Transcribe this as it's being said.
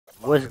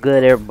What's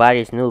good, everybody?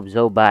 It's Noob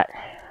Zobot.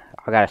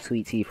 I got a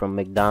sweet tea from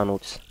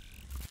McDonald's.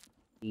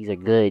 These are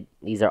good.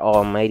 These are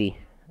almighty.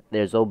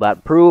 They're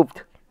Zobot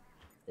proved.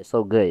 They're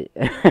so good.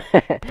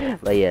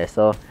 But yeah,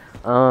 so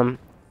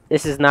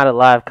this is not a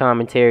live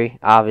commentary,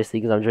 obviously,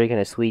 because I'm drinking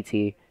a sweet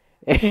tea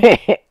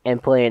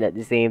and playing at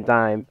the same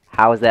time.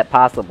 How is that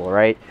possible,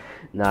 right?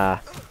 Nah,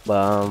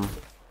 but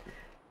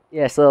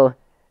yeah. So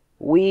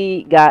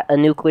we got a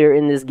nuclear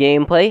in this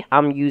gameplay.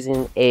 I'm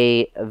using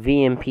a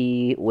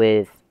VMP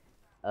with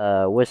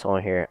what's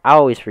on here? I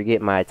always forget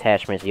my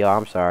attachments, y'all.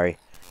 I'm sorry.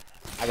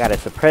 I got a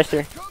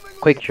suppressor,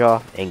 quick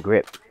draw, and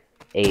grip.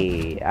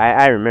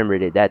 I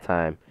remembered it that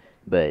time,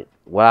 but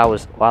while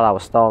I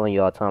was stalling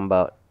y'all talking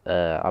about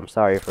I'm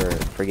sorry for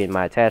forgetting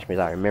my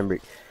attachments. I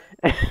remembered.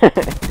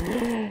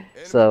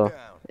 So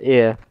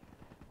yeah,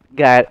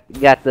 got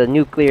the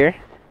nuclear,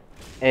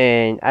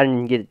 and I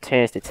didn't get a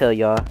chance to tell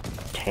y'all.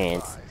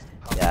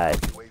 I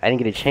didn't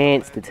get a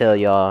chance to tell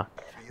y'all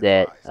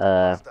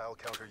that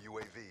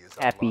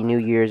Happy New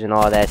Year's and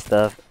all that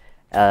stuff.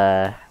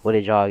 What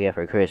did y'all get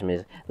for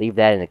Christmas? Leave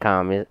that in the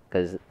comments,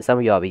 because some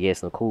of y'all be getting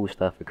some cool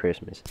stuff for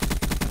Christmas.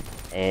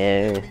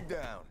 And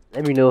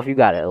let me know if you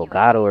got an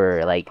Elgato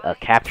or like a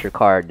capture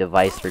card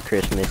device for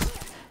Christmas,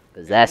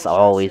 because that's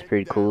always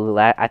pretty cool.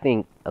 I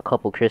think a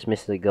couple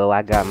Christmases ago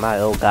I got my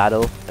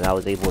Elgato, and I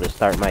was able to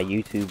start my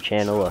YouTube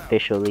channel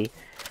officially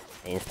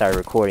and start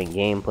recording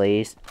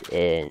gameplays,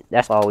 and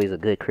that's always a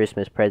good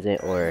Christmas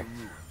present or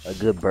a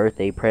good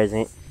birthday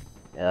present.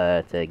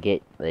 To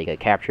get like a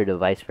capture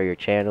device for your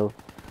channel.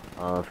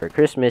 For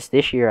Christmas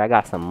this year I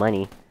got some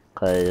money,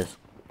 cause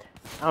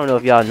I don't know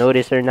if y'all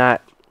noticed or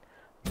not,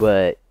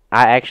 but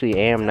I actually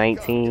am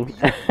 19.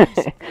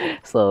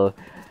 So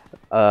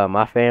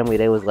my family,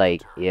 they was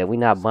like, yeah, we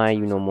not buying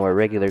you no more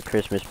regular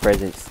Christmas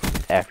presents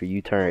after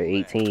you turn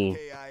 18.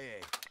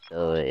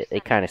 So they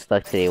kind of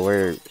stuck to their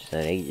words,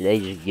 and they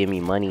just give me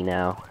money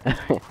now.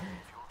 So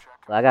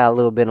I got a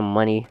little bit of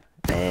money,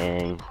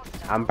 and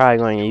I'm probably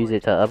going to use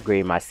it to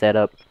upgrade my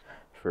setup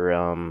for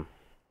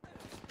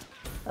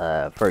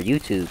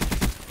YouTube.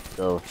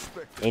 So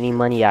any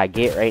money I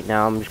get right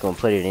now, I'm just gonna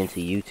put it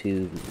into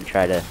YouTube and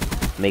try to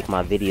make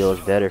my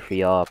videos better for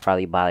y'all.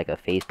 Probably buy like a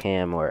face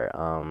cam or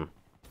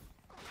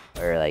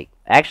like,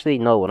 actually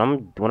no, what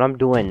I'm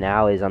doing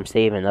now is I'm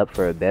saving up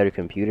for a better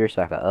computer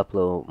so I can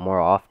upload more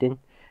often.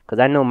 Cause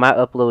I know my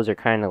uploads are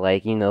kind of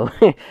like, you know,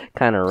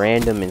 kind of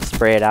random and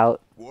spread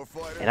out.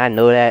 And I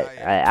know that.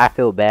 I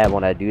feel bad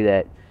when I do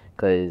that,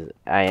 because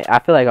I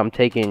feel like I'm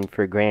taking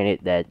for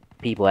granted that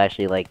people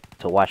actually like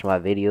to watch my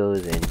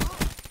videos,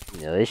 and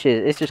you know,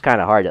 it's just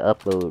kind of hard to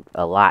upload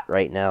a lot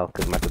right now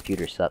because my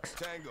computer sucks.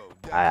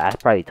 I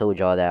probably told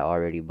y'all that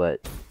already,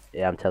 but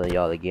yeah, I'm telling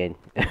y'all again.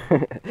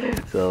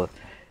 So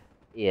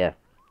yeah,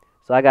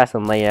 so I got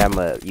some money I'm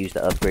gonna use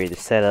to upgrade the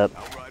setup,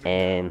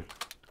 and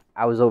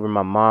I was over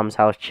my mom's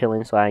house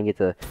chilling, so I didn't get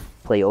to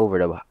play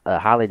over the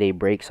holiday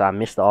break, so I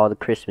missed all the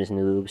Christmas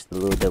noobs, the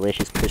little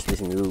delicious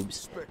Christmas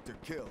noobs.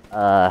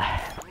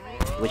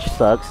 Which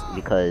sucks,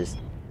 because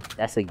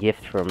that's a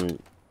gift from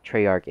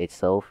Treyarch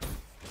itself.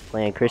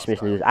 Playing Christmas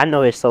noobs. I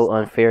know it's so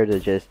unfair to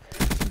just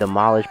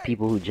demolish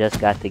people who just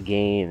got the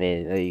game,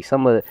 and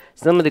some of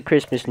the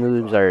Christmas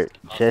noobs are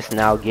just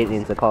now getting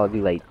into Call of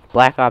Duty. Like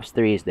Black Ops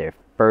 3 is their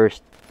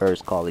first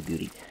Call of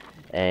Duty.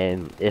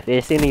 And if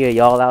it's any of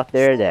y'all out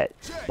there that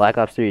Black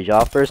Ops 3 is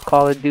y'all first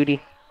Call of Duty,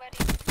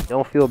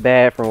 don't feel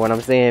bad for what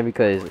I'm saying,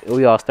 because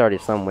we all started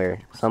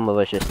somewhere. Some of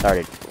us just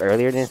started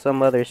earlier than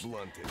some others.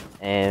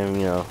 And,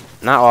 you know,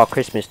 not all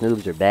Christmas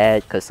noobs are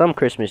bad, because some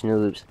Christmas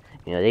noobs,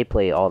 you know, they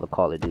play all the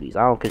Call of Duties.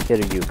 I don't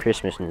consider you a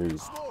Christmas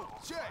noob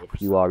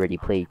if you already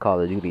played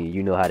Call of Duty and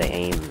you know how to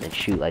aim and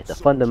shoot. Like, the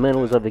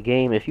fundamentals of the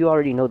game, if you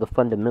already know the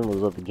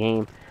fundamentals of the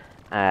game,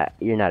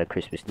 you're not a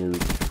Christmas noob.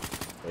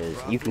 Because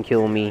you can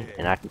kill me,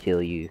 and I can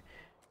kill you,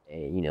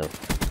 and, you know.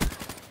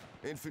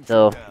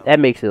 So, that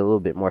makes it a little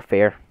bit more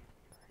fair.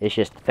 It's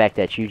just the fact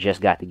that you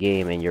just got the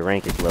game and your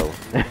rank is low.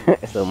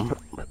 So,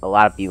 a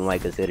lot of people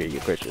might consider you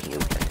a Christmas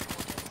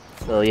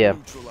noob. So, yeah.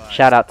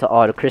 Shout out to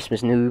all the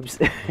Christmas noobs.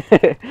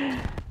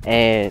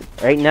 And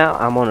right now,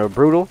 I'm on a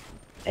brutal.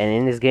 And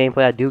in this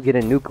gameplay, I do get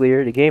a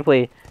nuclear. The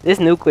gameplay, this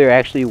nuclear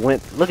actually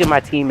went... Look at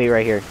my teammate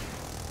right here.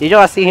 Did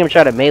y'all see him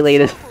try to melee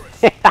this?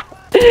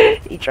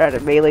 He tried to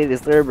melee the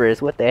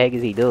Cerberus. What the heck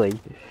is he doing?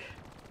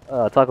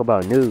 Talk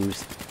about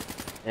news.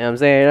 You know what I'm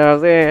saying? You know what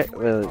I'm saying?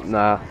 Well,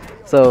 nah.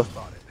 So,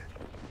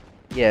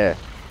 yeah.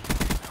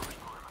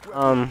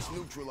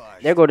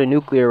 There go the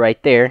nuclear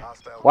right there.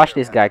 Watch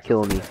this guy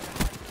kill me.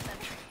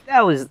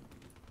 I was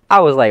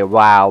like,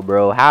 wow,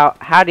 bro.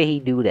 How did he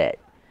do that?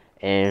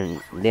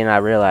 And then I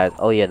realized,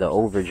 oh yeah, the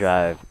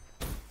overdrive.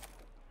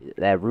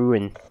 The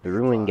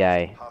ruin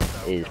guy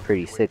is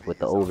pretty sick with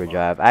the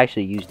overdrive. I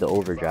actually used the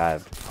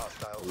overdrive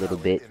a little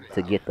bit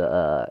to get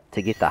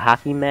the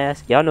hockey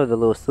mask. Y'all know the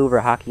little silver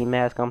hockey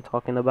mask I'm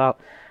talking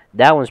about?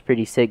 That one's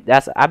pretty sick.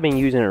 I've been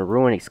using a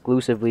ruin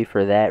exclusively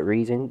for that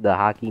reason, the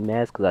hockey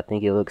mask, because I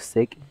think it looks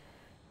sick.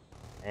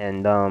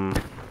 And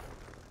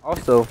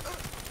also,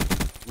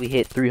 we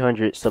hit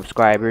 300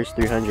 subscribers,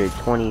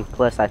 320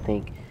 plus, I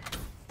think,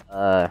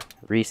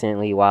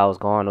 recently while I was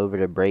going over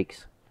the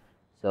breaks.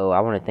 So I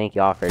want to thank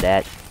y'all for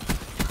that.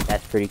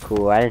 That's pretty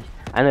cool. I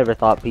never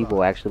thought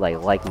people actually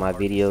like my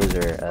videos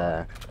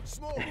or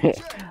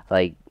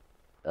like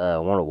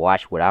want to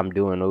watch what I'm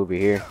doing over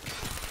here.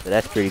 So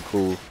that's pretty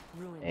cool.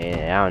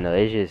 And I don't know,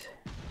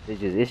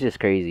 it's just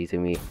crazy to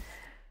me.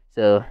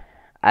 So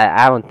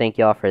I want to thank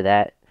y'all for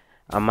that.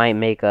 I might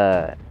make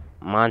a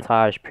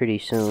montage pretty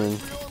soon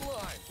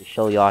to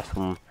show y'all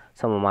some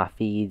of my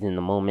feeds and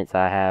the moments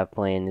I have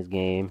playing this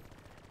game.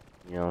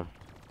 You know,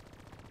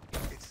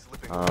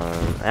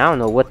 I don't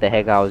know what the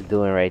heck I was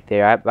doing right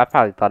there. I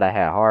probably thought I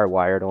had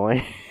hardwired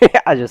on.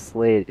 I just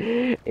slid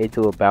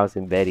into a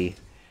bouncing Betty.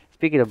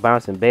 Speaking of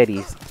bouncing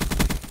Betties,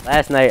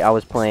 last night I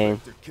was playing,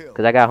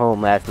 because I got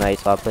home last night,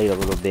 so I played a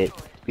little bit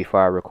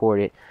before I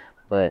recorded.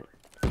 But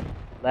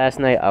last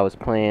night I was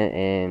playing,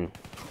 and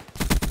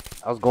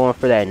I was going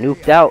for that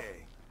nuked out.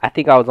 I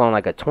think I was on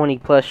like a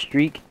 20+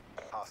 streak,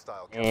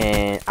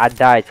 and I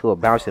died to a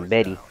bouncing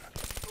Betty.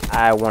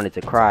 I wanted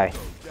to cry,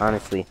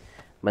 honestly.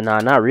 But nah,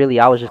 not really.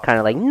 I was just kind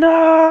of like,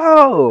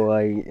 no!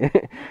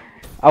 Like,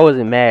 I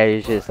wasn't mad.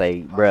 It's just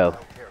like, bro,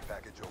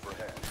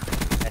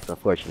 that's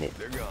unfortunate.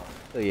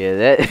 So yeah,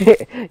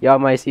 that y'all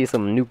might see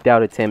some nuked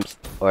out attempts,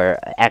 or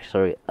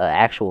actual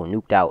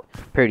nuked out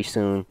pretty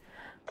soon.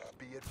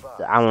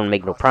 So I don't want to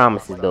make no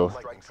promises though.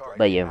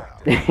 But yeah,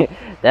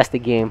 that's the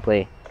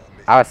gameplay.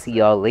 I'll see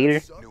y'all later.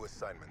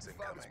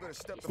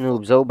 It's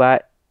Noob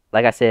Zobot.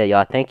 Like I said,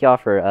 y'all, thank y'all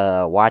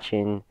for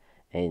watching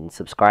and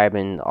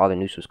subscribing. All the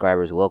new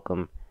subscribers,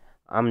 welcome.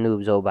 I'm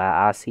Noob Zobot.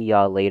 I'll see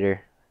y'all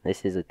later.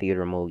 This is a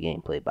theater mode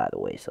gameplay, by the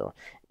way. So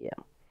yeah,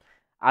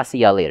 I'll see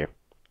y'all later.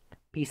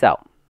 Peace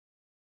out.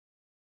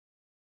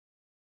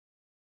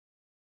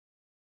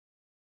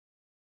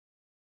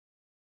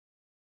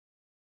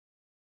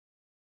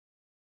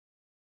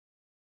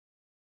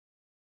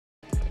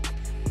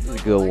 This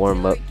is a good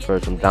warm up for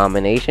some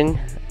domination.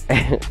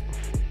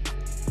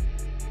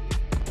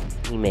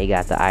 He may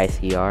got the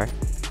ICR.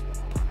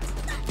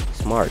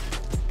 Smart.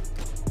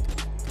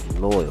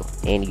 Loyal.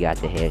 And he got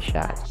the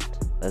headshot.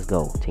 Let's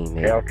go,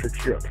 teammate. Out your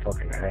chip,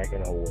 fucking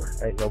hacking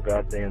whore. Ain't no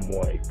goddamn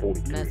way.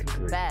 42 and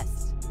 3.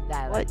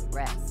 What?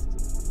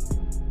 Rest.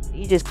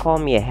 You just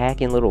called me a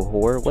hacking little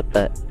whore? What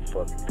the?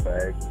 Fucking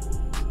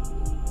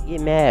fag.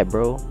 Get mad,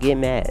 bro. Get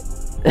mad.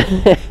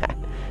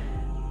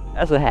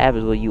 That's what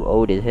happens when you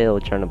old as hell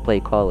trying to play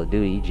Call of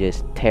Duty. You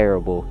just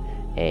terrible.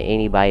 And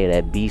anybody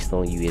that beast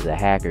on you is a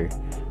hacker.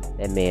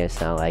 That man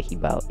sound like he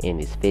about in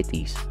his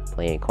 50s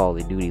playing Call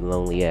of Duty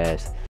lonely ass.